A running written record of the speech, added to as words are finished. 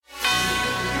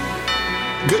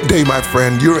Good day, my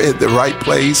friend. You're at the right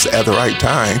place at the right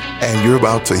time, and you're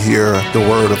about to hear the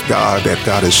word of God that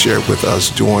God has shared with us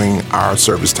during our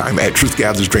service time at Truth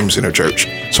Gathers Dream Center Church.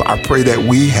 So I pray that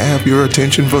we have your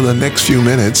attention for the next few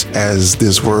minutes as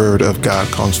this word of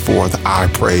God comes forth. I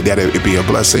pray that it be a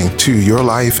blessing to your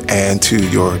life and to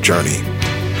your journey.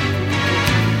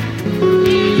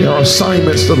 There are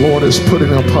assignments the Lord is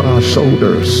putting upon our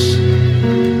shoulders.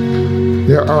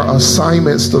 There are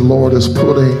assignments the Lord is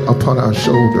putting upon our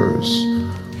shoulders,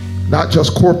 not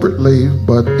just corporately,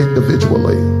 but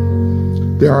individually.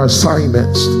 There are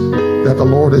assignments that the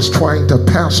Lord is trying to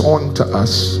pass on to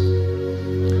us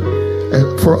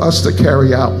and for us to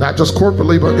carry out, not just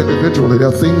corporately, but individually. There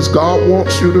are things God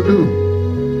wants you to do.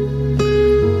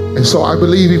 And so I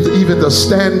believe even the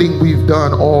standing we've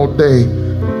done all day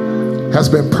has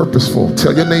been purposeful.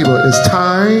 Tell your neighbor, it's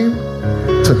time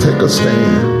to take a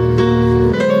stand.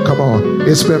 Come on,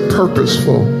 it's been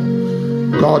purposeful.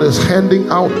 God is handing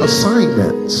out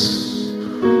assignments.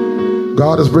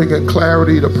 God is bringing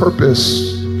clarity to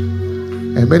purpose.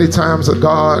 And many times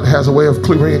God has a way of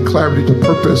bringing clarity to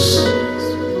purpose.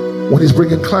 When he's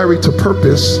bringing clarity to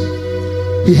purpose,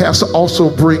 he has to also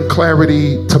bring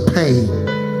clarity to pain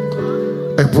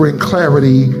and bring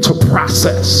clarity to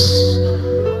process.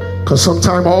 Because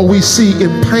sometimes all we see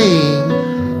in pain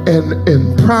and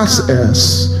in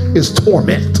process is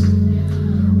torment.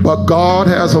 But God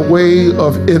has a way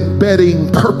of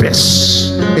embedding purpose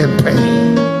in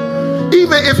pain.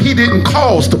 Even if he didn't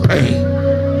cause the pain.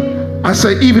 I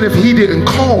say even if he didn't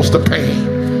cause the pain,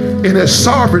 in his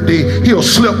sovereignty, he'll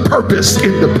slip purpose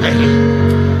in the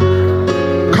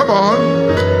pain. Come on.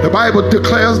 The Bible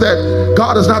declares that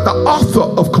God is not the author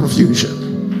of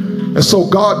confusion. And so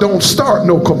God don't start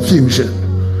no confusion.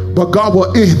 But God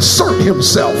will insert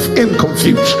himself in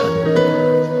confusion.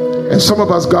 And some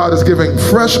of us, God is giving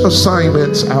fresh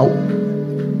assignments out.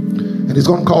 And he's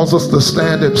going to cause us to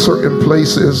stand in certain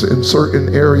places, in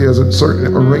certain areas, in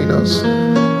certain arenas.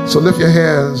 So lift your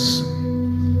hands.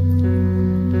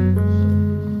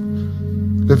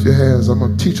 Lift your hands. I'm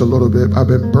going to teach a little bit. I've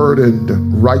been burdened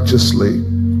righteously.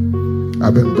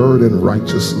 I've been burdened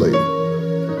righteously.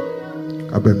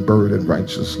 I've been burdened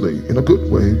righteously. In a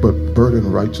good way, but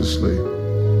burdened righteously.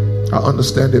 I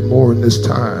understand it more in this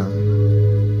time.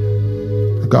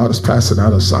 God is passing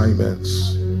out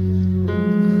assignments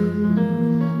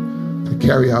to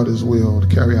carry out his will, to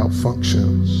carry out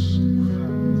functions.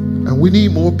 And we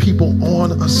need more people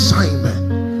on assignment.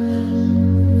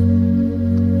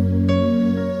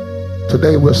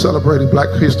 Today we're celebrating Black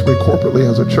History corporately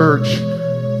as a church.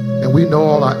 And we know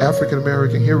all our African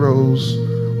American heroes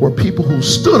were people who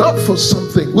stood up for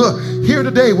something. We're here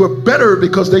today, we're better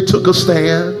because they took a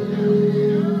stand.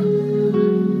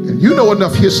 You know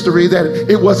enough history that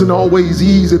it wasn't always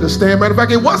easy to stand. Matter of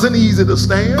fact, it wasn't easy to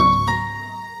stand.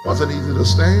 It wasn't easy to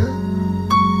stand.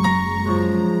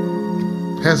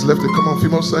 Hands lifted. Come on, a few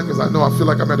more seconds. I know I feel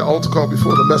like I'm at the altar call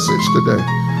before the message today.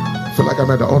 I feel like I'm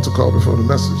at the altar call before the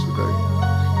message today.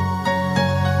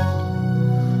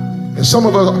 And some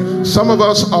of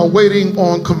us are waiting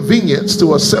on convenience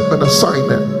to accept an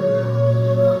assignment.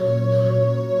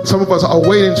 Some of us are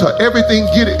waiting till everything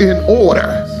get in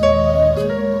order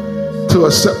to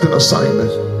accept an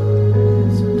assignment.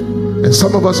 And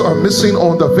some of us are missing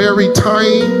on the very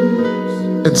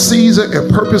time and season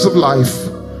and purpose of life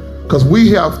because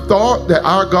we have thought that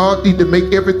our God need to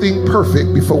make everything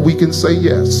perfect before we can say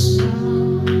yes.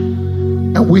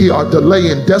 And we are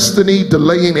delaying destiny,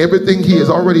 delaying everything he has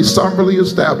already sovereignly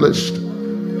established.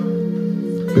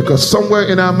 Because somewhere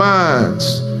in our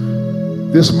minds,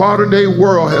 this modern day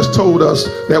world has told us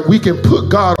that we can put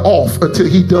God off until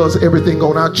he does everything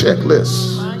on our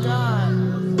checklist. My God.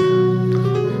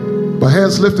 But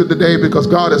hands lifted today because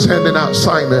God is handing out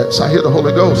assignments. I hear the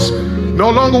Holy Ghost. No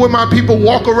longer will my people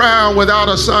walk around without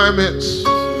assignments.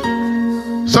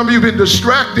 Some of you have been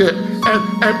distracted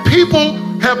and people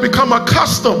have become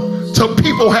accustomed to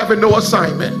people having no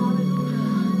assignment.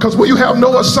 Because when you have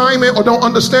no assignment or don't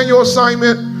understand your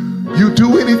assignment, you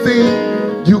do anything.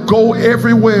 You go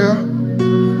everywhere.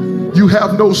 You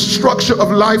have no structure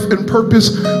of life and purpose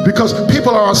because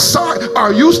people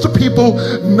are used to people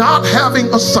not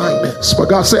having assignments. But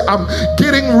God said, I'm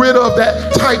getting rid of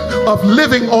that type of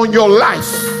living on your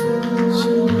life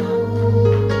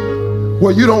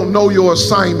where you don't know your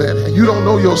assignment and you don't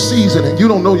know your season and you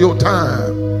don't know your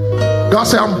time. God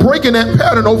said, I'm breaking that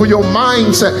pattern over your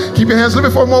mindset. Keep your hands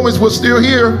lifted for a moment. We're still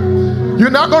here. You're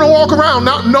not going to walk around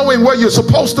not knowing where you're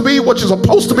supposed to be, what you're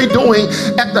supposed to be doing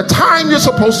at the time you're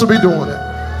supposed to be doing it.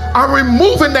 I'm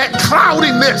removing that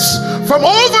cloudiness from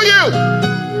over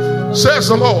you, says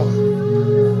the Lord.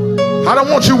 I don't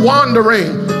want you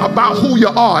wondering about who you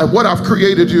are and what I've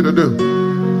created you to do.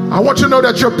 I want you to know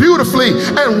that you're beautifully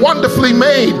and wonderfully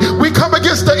made. We come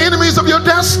against the enemies of your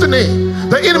destiny,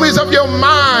 the enemies of your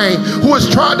mind, who is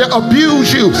trying to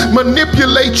abuse you,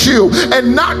 manipulate you,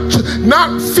 and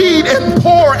not feed and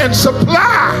pour and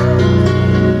supply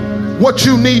what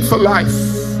you need for life.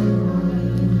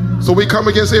 So we come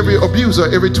against every abuser,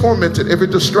 every tormented, every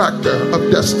distractor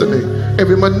of destiny,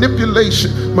 every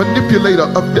manipulator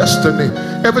of destiny,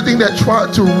 everything that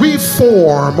tried to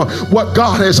reform what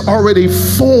God has already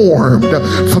formed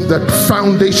from the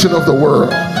foundation of the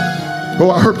world. Oh,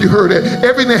 I hope you heard it.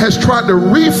 Everything that has tried to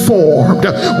reform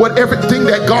everything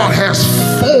that God has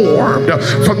formed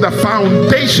from the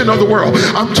foundation of the world.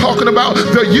 I'm talking about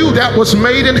the you that was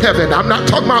made in heaven. I'm not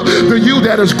talking about the you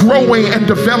that is growing and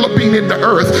developing in the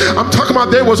earth. I'm talking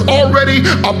about there was already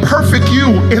a perfect you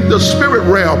in the spirit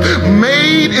realm,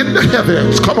 made in the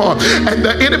heavens. Come on. And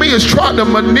the enemy is trying to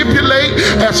manipulate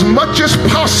as much as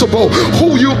possible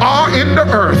who you are in the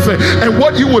earth and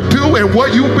what you would do and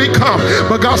what you become.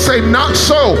 But God say, not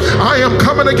so. I am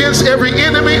coming against every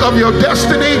enemy of your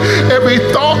destiny, every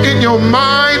thought in your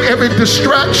mind, every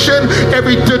distraction,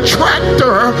 every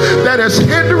detractor that is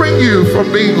hindering you from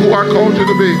being who I called you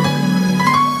to be.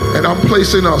 And I'm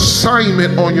placing an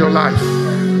assignment on your life.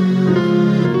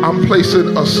 I'm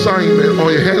placing assignment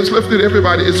on your hands lifted,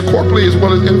 everybody. It's corporately as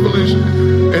well as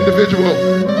individual.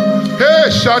 Hey,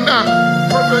 Shana.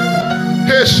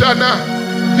 Hey, Shana.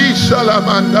 He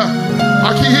Shalamanda.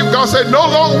 I keep hearing God say, no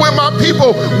longer will my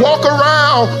people walk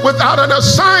around without an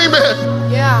assignment.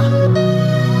 Yeah.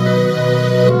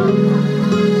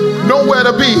 Nowhere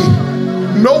to be,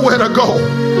 nowhere to go,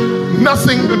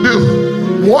 nothing to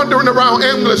do, wandering around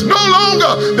aimless. No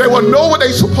longer. They will know what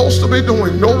they're supposed to be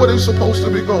doing, know where they're supposed to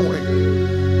be going.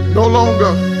 No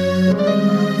longer.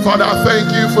 Father, I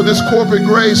thank you for this corporate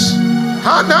grace.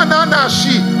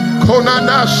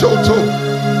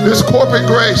 This corporate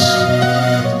grace.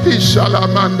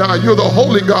 You're the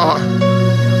holy God.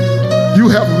 You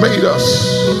have made us.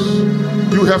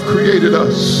 You have created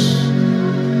us.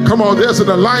 Come on, there's an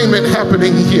alignment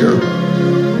happening here.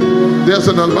 There's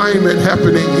an alignment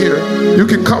happening here. You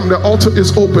can come, the altar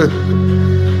is open.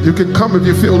 You can come if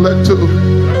you feel led to.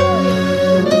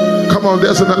 Come on,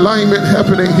 there's an alignment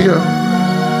happening here.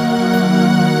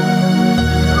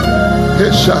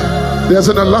 Headshot. There's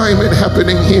an alignment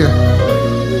happening here.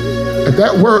 And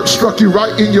that word struck you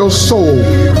right in your soul.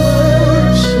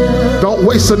 Don't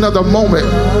waste another moment.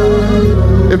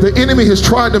 If the enemy has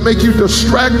tried to make you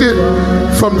distracted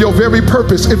from your very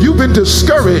purpose, if you've been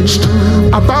discouraged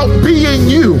about being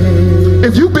you,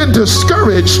 if you've been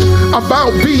discouraged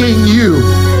about being you,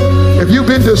 if you've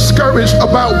been discouraged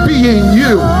about being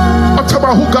you, I'm talking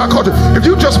about who God called you. If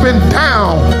you've just been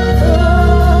down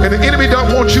and the enemy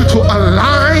don't want you to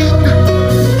align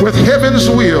with heaven's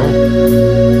will,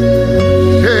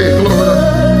 hey, glory.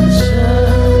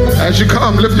 As you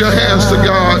come, lift your hands to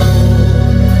God.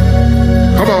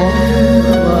 Come on.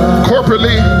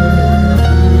 Corporately.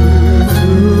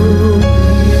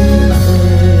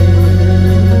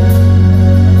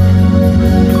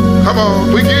 Come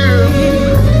on, we give.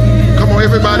 Come on,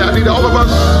 everybody. I need all of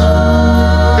us.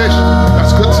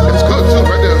 That's good. It's good too,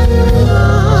 right there.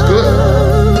 That's good.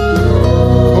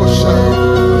 Oh, shut.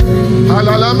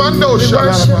 Halalamando,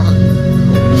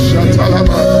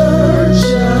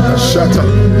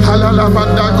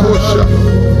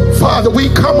 Father, we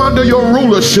come under your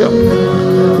rulership.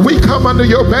 We come under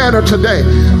your banner today.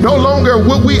 No longer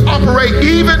will we operate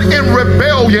even in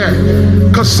rebellion,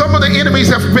 because some of the enemies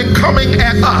have been coming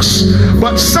at us.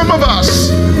 But some of us,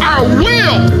 our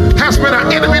will has been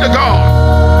an enemy to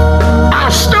God. Our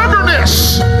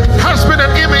stubbornness has been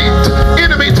an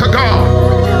enemy to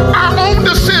God. Our own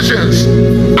decisions,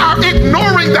 our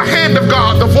ignoring the hand of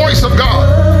God, the voice of God,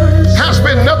 has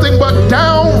been nothing but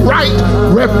downright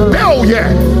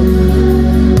rebellion.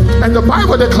 And the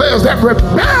Bible declares that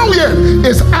rebellion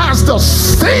is as the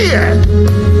sin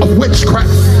of witchcraft.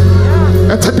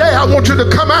 And today I want you to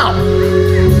come out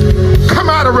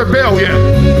of rebellion.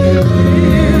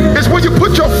 It's when you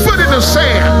put your foot in the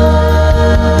sand,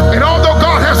 and although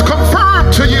God has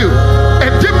confirmed to you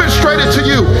and demonstrated to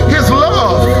you his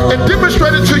love and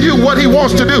demonstrated to you what he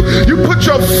wants to do, you put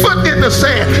your foot in the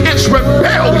sand. It's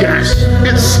rebellion,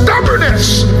 it's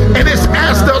stubbornness, and it's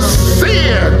as the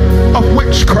sin of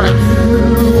witchcraft.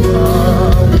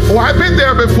 Oh, I've been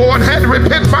there before and had to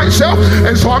repent myself,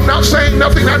 and so I'm not saying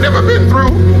nothing I've never been through.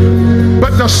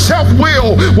 But the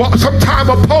self-will sometimes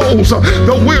oppose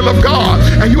the will of God.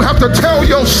 And you have to tell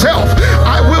yourself,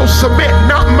 I will submit,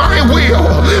 not my will,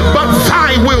 but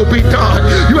thy will be done.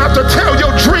 You have to tell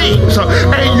your dreams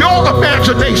and your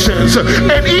imaginations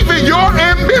and even your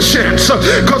ambitions,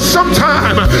 because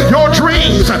sometimes your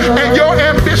dreams and your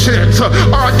ambitions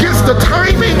are against the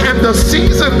timing and the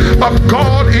season of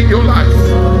God in your life.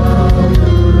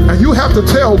 And you have to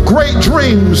tell great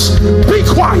dreams, be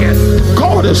quiet,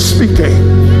 God is speaking.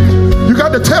 You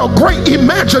got to tell great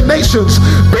imaginations,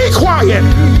 be quiet.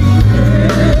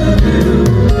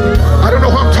 I don't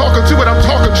know who I'm talking to, but I'm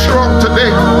talking strong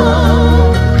today.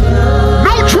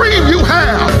 No dream you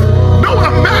have, no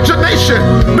imagination,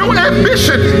 no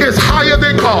ambition is higher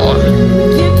than God.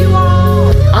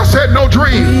 I said no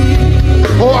dream.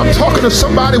 Oh, I'm talking to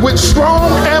somebody with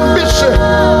strong ambition.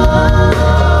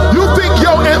 You think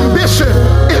your ambition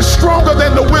is stronger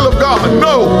than the will of God?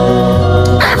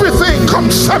 No. Everything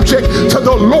comes subject to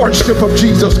the lordship of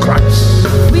Jesus Christ.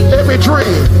 Every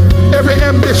dream, every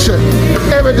ambition,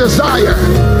 every desire,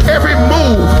 every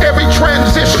move, every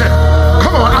transition.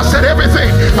 Come on, I said everything.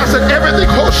 I said everything.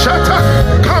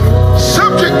 Hoshata, come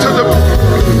subject to the,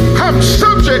 come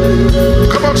subject.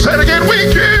 Come on, say it again. We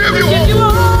give you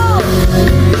all.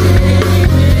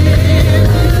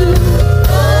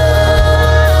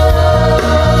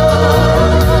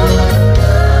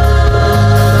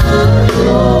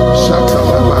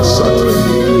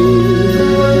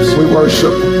 We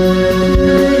worship.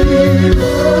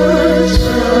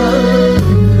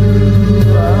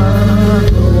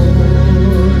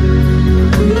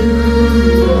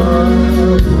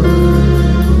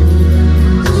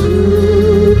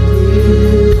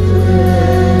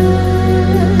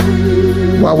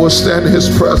 While we'll stand in his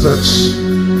presence,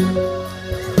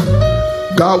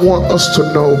 God wants us to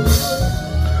know,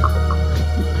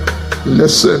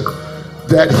 listen,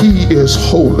 that he is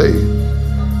holy.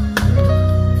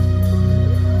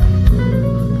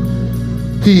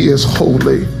 He is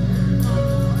holy.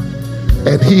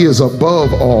 And he is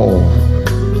above all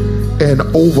and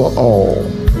over all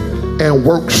and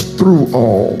works through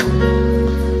all.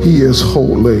 He is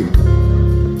holy.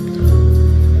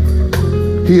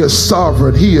 He is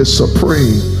sovereign. He is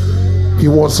supreme. He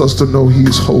wants us to know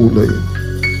he's holy.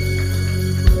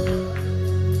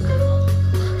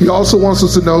 He also wants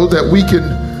us to know that we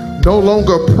can no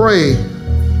longer pray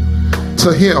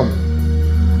to him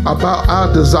about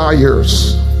our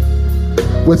desires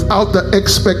without the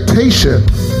expectation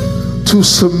to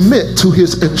submit to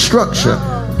his instruction.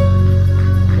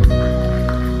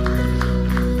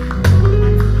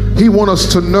 He wants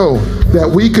us to know that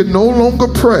we can no longer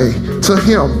pray to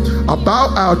him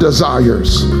about our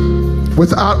desires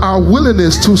without our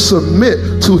willingness to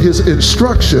submit to his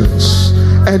instructions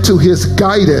and to his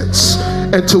guidance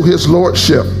and to his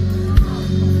lordship.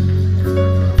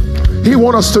 He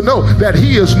wants us to know that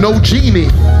he is no genie.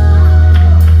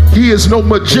 He is no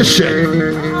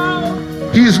magician.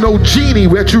 He is no genie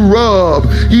that you rub.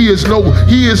 He is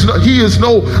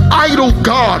no idol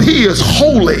God. He is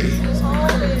holy.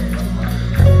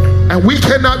 And we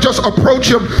cannot just approach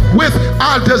him with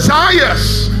our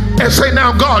desires and say,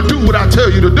 now God, do what I tell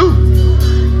you to do.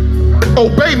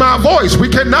 Obey my voice. We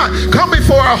cannot come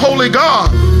before our holy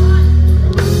God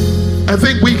and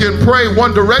think we can pray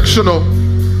one directional,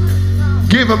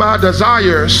 give him our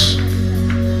desires,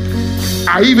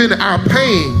 even our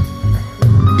pain,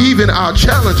 even our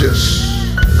challenges.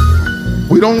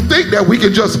 We don't think that we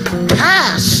can just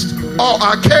cast all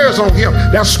our cares on him.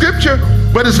 That's scripture,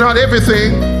 but it's not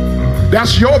everything.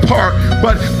 That's your part.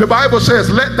 But the Bible says,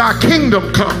 let thy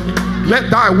kingdom come. Let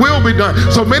thy will be done.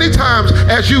 So many times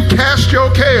as you cast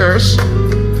your cares,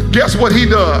 guess what he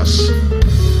does?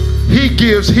 He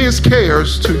gives his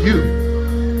cares to you.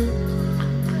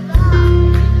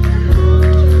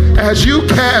 As you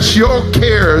cast your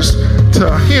cares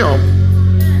to him,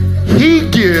 he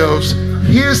gives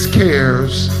his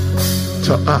cares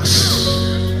to us.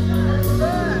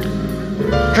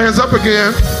 Hands up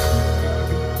again.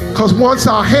 Because once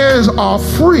our hands are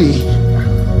free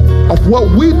of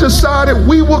what we decided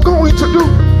we were going to do,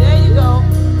 there you go,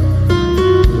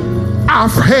 our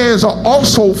hands are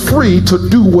also free to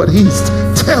do what he's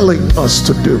telling us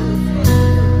to do,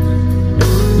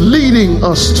 leading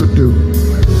us to do.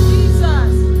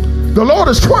 The Lord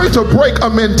is trying to break a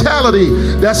mentality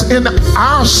that's in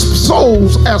our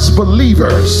souls as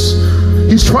believers.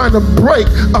 He's trying to break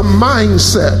a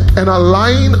mindset and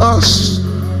align us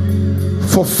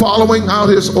for following out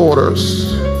his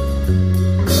orders.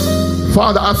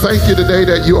 Father, I thank you today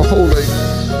that you're holy.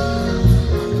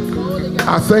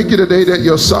 I thank you today that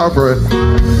you're sovereign.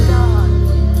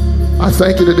 I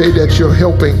thank you today that you're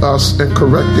helping us and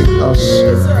correcting us,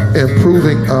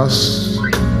 improving us.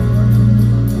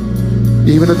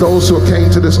 Even to those who came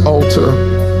to this altar,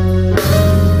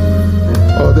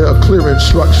 there are clear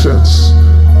instructions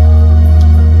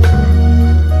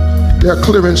There are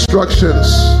clear instructions,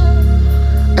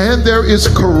 and there is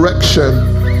correction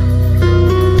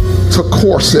to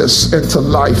courses and to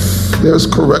life. There's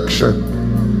correction.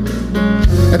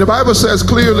 And the Bible says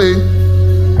clearly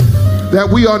that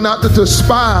we are not to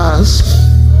despise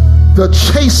the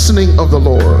chastening of the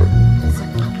Lord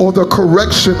or the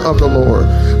correction of the Lord.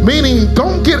 Meaning,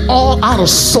 don't get all out of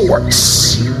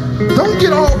sorts. Don't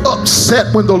get all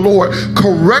upset when the Lord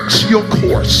corrects your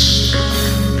course.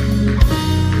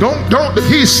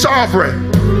 He's sovereign.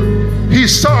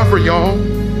 He's sovereign, y'all.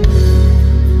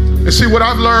 And see, what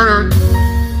I've learned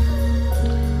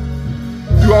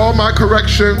through all my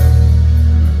correction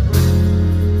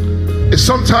is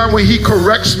sometimes when he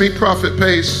corrects me, Prophet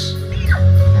Pace,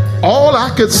 all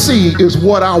I could see is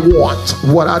what I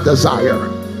want, what I desire.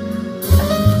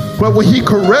 But when he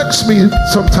corrects me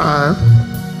sometime,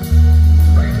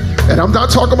 and I'm not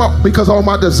talking about because all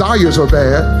my desires are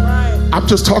bad, I'm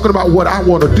just talking about what I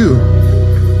want to do.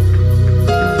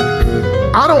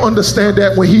 I don't understand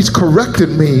that when he's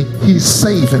correcting me, he's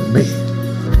saving me.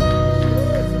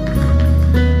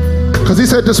 Because he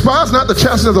said, despise not the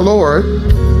chastening of the Lord,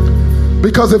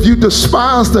 because if you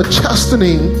despise the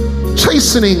chastening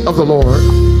of the Lord,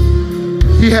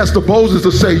 he has the boldness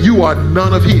to say, you are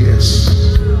none of his.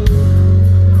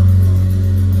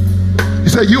 He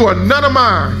said, you are none of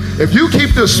mine. If you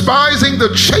keep despising the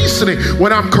chastening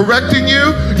when I'm correcting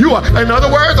you, you are, in other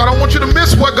words, I don't want you to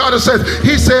miss what God has said.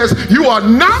 He says, you are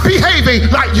not behaving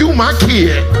like you my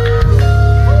kid.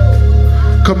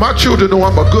 Because my children know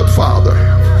I'm a good father.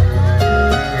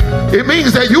 It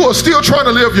means that you are still trying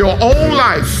to live your own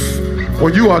life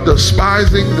when you are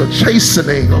despising the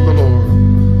chastening of the Lord.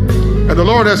 And the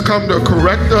Lord has come to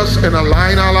correct us and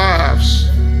align our lives.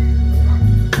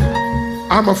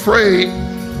 I'm afraid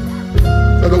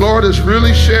that the Lord is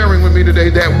really sharing with me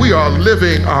today that we are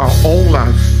living our own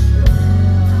life.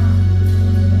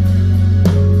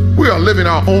 We are living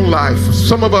our own life.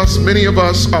 Some of us, many of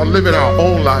us are living our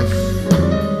own life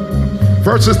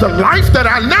versus the life that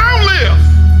I now live.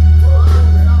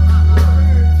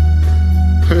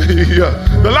 Yeah.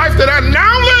 The life that I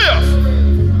now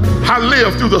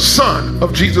live through the Son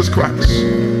of Jesus Christ.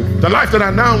 The life that I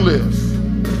now live.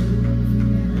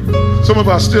 Some of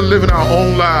us still living our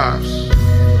own lives.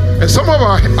 And some of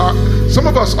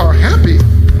us are happy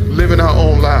living our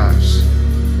own lives.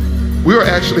 We are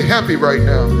actually happy right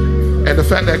now. And the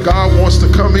fact that God wants to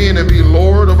come in and be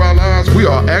Lord of our lives, we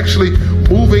are actually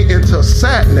moving into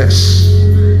sadness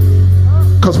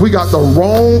because we got the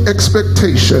wrong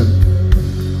expectation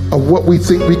of what we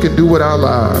think we can do with our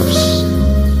lives.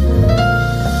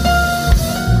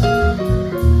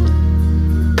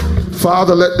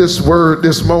 Father, let this word,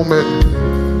 this moment,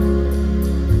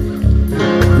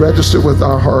 register with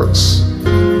our hearts.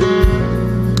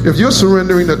 If you're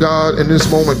surrendering to God in this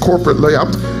moment corporately,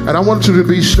 and I want you to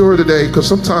be sure today, because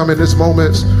sometime in this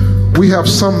moment, we have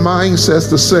some mindsets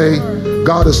to say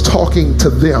God is talking to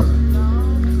them.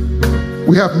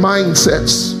 We have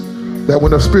mindsets that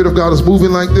when the Spirit of God is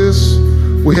moving like this,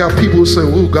 we have people who say,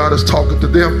 oh, God is talking to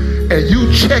them. And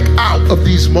you check out of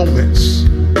these moments.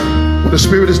 When the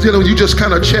Spirit is dealing with you, just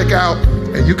kind of check out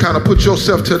and you kind of put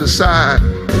yourself to the side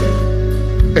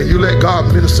and you let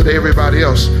God minister to everybody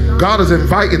else. God is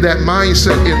inviting that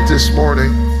mindset in this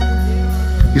morning.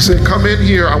 He said, come in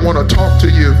here. I want to talk to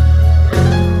you.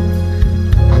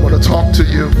 I want to talk to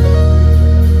you.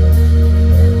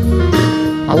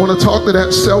 I want to talk to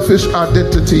that selfish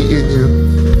identity in you.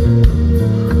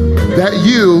 That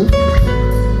you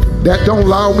that don't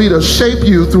allow me to shape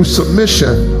you through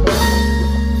submission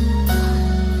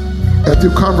and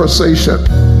through conversation.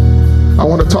 I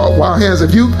want to talk while hands.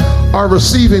 If you are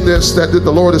receiving this, that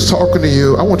the Lord is talking to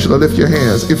you, I want you to lift your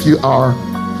hands. If you are.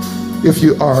 If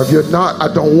you're not, I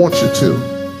don't want you to.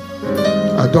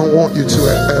 I don't want you to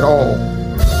at all.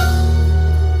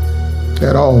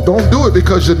 At all. Don't do it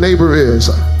because your neighbor is.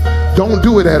 Don't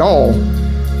do it at all.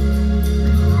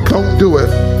 Don't do it.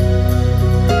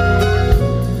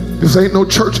 This ain't no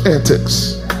church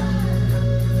antics.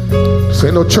 This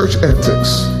ain't no church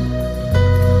antics.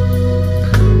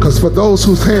 Because for those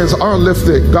whose hands are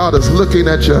lifted, God is looking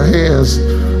at your hands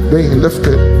being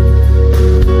lifted.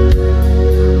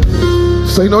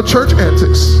 This ain't no church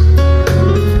antics.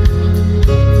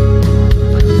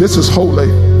 This is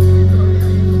holy.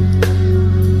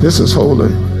 This is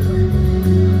holy.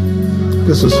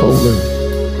 This is holy.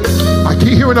 I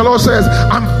keep hearing the Lord says,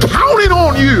 I'm counting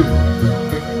on you.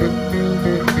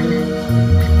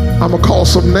 I'm going to call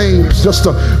some names just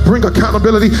to bring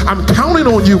accountability. I'm counting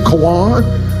on you, Kawan.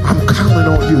 I'm counting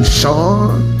on you,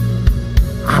 Sean.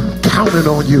 I'm counting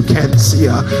on you,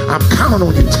 Kensia. I'm counting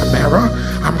on you, Tamara.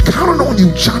 I'm counting on on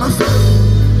you, Jonathan.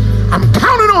 I'm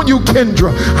counting on you,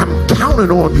 Kendra. I'm counting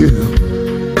on you.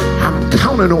 I'm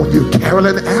counting on you,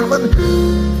 Carolyn Allen.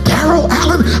 Daryl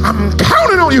Allen, I'm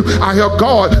counting on you. I hear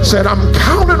God said, I'm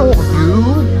counting on you.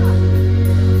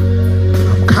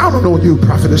 I'm counting on you,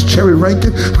 Prophetess Cherry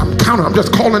Rankin. I'm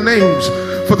just calling names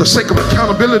for the sake of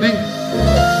accountability.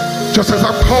 Just as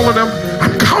I'm calling them,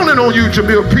 I'm counting on you,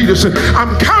 Jamil Peterson.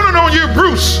 I'm counting on you,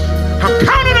 Bruce. I'm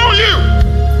counting on you.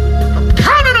 I'm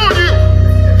counting on you.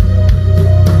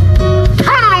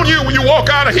 Counting on you when you walk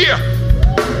out of here,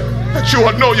 that you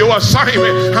will know your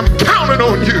assignment. I'm counting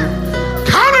on you.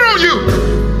 Counting on you,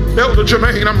 Elder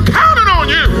Jermaine. I'm counting on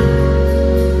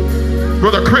you,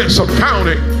 Brother Chris. I'm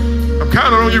counting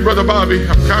on you, Brother Bobby.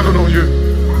 I'm counting on you.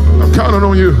 I'm counting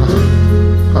on you.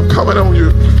 I'm coming on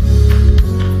you.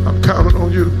 I'm counting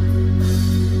on you.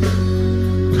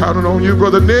 Counting on you,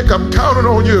 Brother Nick. I'm counting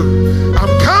on you.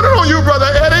 I'm counting on you, Brother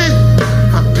Eddie.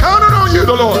 I'm counting on you,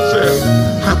 the Lord says.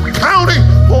 I'm counting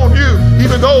on you.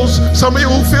 Even those, some of you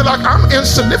who feel like I'm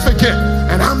insignificant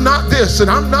and I'm not this and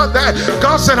I'm not that.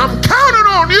 God said, I'm counting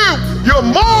on you. You're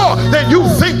more than you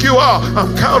think you are.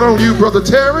 I'm counting on you, Brother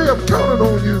Terry. I'm counting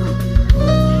on you.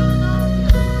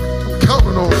 I'm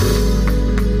counting on you.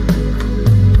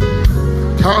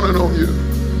 Counting on you.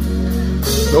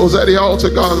 Those at the altar,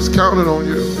 God is counting on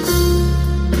you.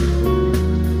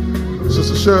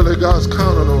 Sister Shirley, God's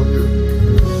counting on you.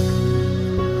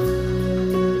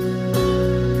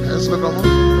 Hands lifted on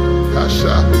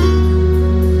Hasha.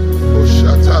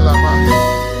 Oshatalama.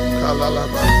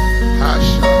 Kalalama.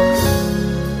 Hasha.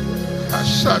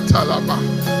 Hashatalama.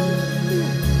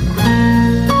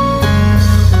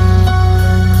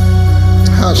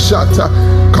 Hashata.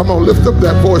 Come on, lift up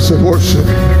that voice and worship.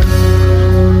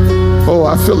 Oh,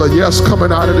 I feel a yes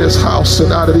coming out of this house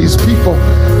and out of these people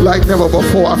like never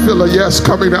before. I feel a yes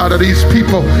coming out of these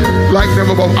people like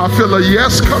never before. I feel a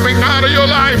yes coming out of your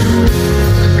life.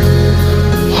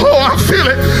 Oh, I feel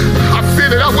it. I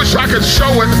feel it. I wish I could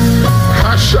show it.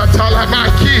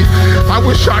 I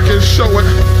wish I could show it.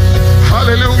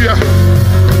 Hallelujah.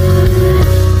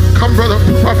 Come, Brother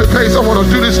Prophet Pace. I want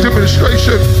to do this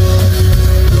demonstration.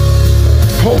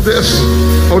 Hold this.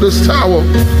 Hold this towel.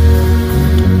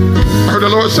 I heard the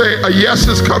Lord say, a yes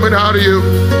is coming out of you.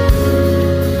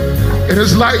 And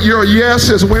it's like your yes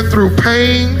has went through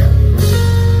pain,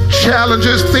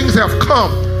 challenges, things have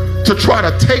come to try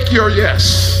to take your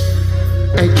yes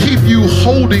and keep you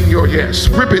holding your yes.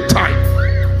 Grip it tight.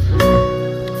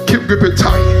 Grip it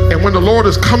tight. And when the Lord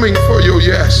is coming for your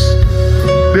yes,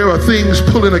 there are things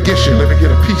pulling against you. Let me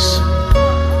get a piece.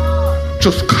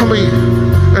 Just coming.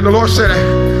 And the Lord said,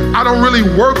 I don't really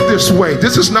work this way.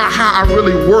 This is not how I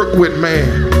really work with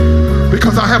man,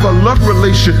 because I have a love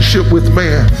relationship with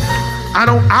man.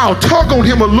 I'll talk on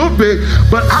him a little bit,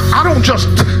 but I don't just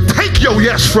take your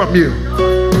yes from you.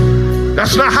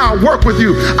 That's not how I work with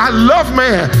you. I love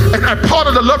man, and as part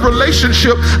of the love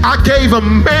relationship, I gave a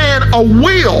man a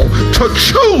will to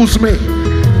choose me.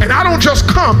 And I don't just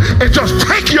come and just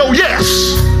take your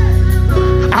yes.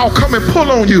 I'll come and pull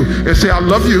on you and say, I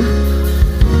love you.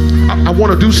 I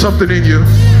want to do something in you.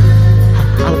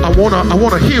 I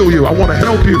want to heal you. I want to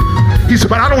help you. He said,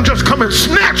 but I don't just come and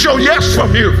snatch your yes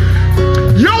from you.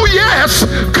 Your yes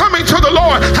coming to the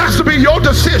Lord has to be your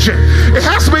decision. It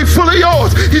has to be fully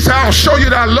yours. He said, I'll show you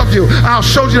that I love you. I'll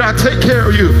show you that I take care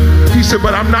of you. He said,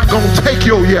 but I'm not going to take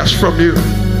your yes from you.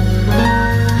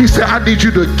 He said, I need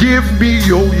you to give me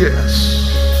your yes.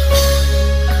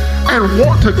 And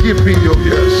want to give me your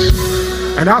yes.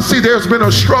 And I see there's been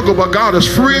a struggle, but God is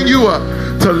freeing you up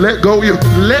to let go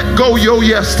your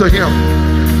yes to him.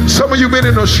 Some of you been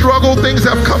in a struggle, things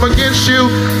have come against you,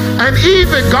 and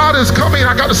even God is coming,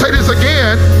 I got to say this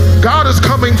again, God is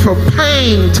coming for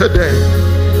pain today.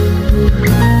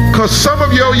 Because some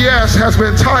of your yes has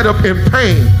been tied up in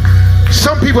pain.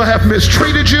 Some people have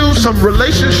mistreated you. Some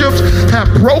relationships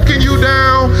have broken you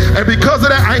down. And because of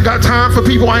that, I ain't got time for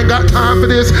people. I ain't got time for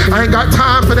this. I ain't got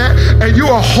time for that. And you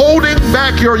are holding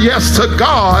back your yes to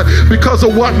God because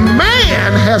of what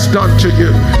man has done to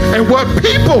you and what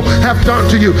people have done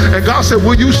to you. And God said,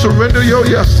 will you surrender your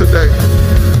yes today?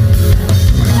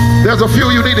 There's a few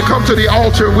of you need to come to the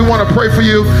altar. We want to pray for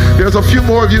you. There's a few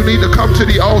more of you need to come to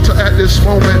the altar at this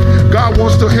moment. God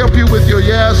wants to help you with your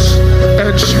yes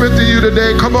and strengthen you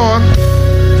today. Come on.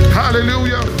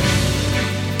 Hallelujah.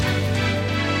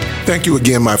 Thank you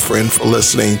again, my friend, for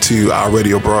listening to our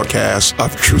radio broadcast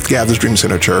of Truth Gathers Dream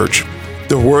Center Church.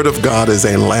 The Word of God is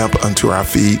a lamp unto our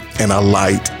feet and a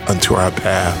light unto our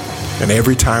path. And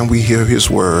every time we hear His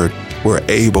Word, we're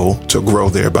able to grow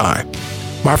thereby.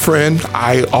 My friend,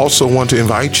 I also want to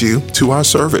invite you to our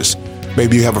service.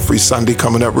 Maybe you have a free Sunday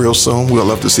coming up real soon. We'll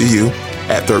love to see you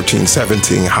at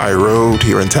 1317 High Road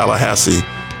here in Tallahassee.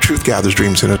 Truth Gathers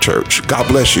Dream Center Church. God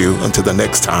bless you until the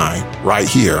next time, right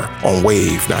here on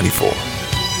Wave 94.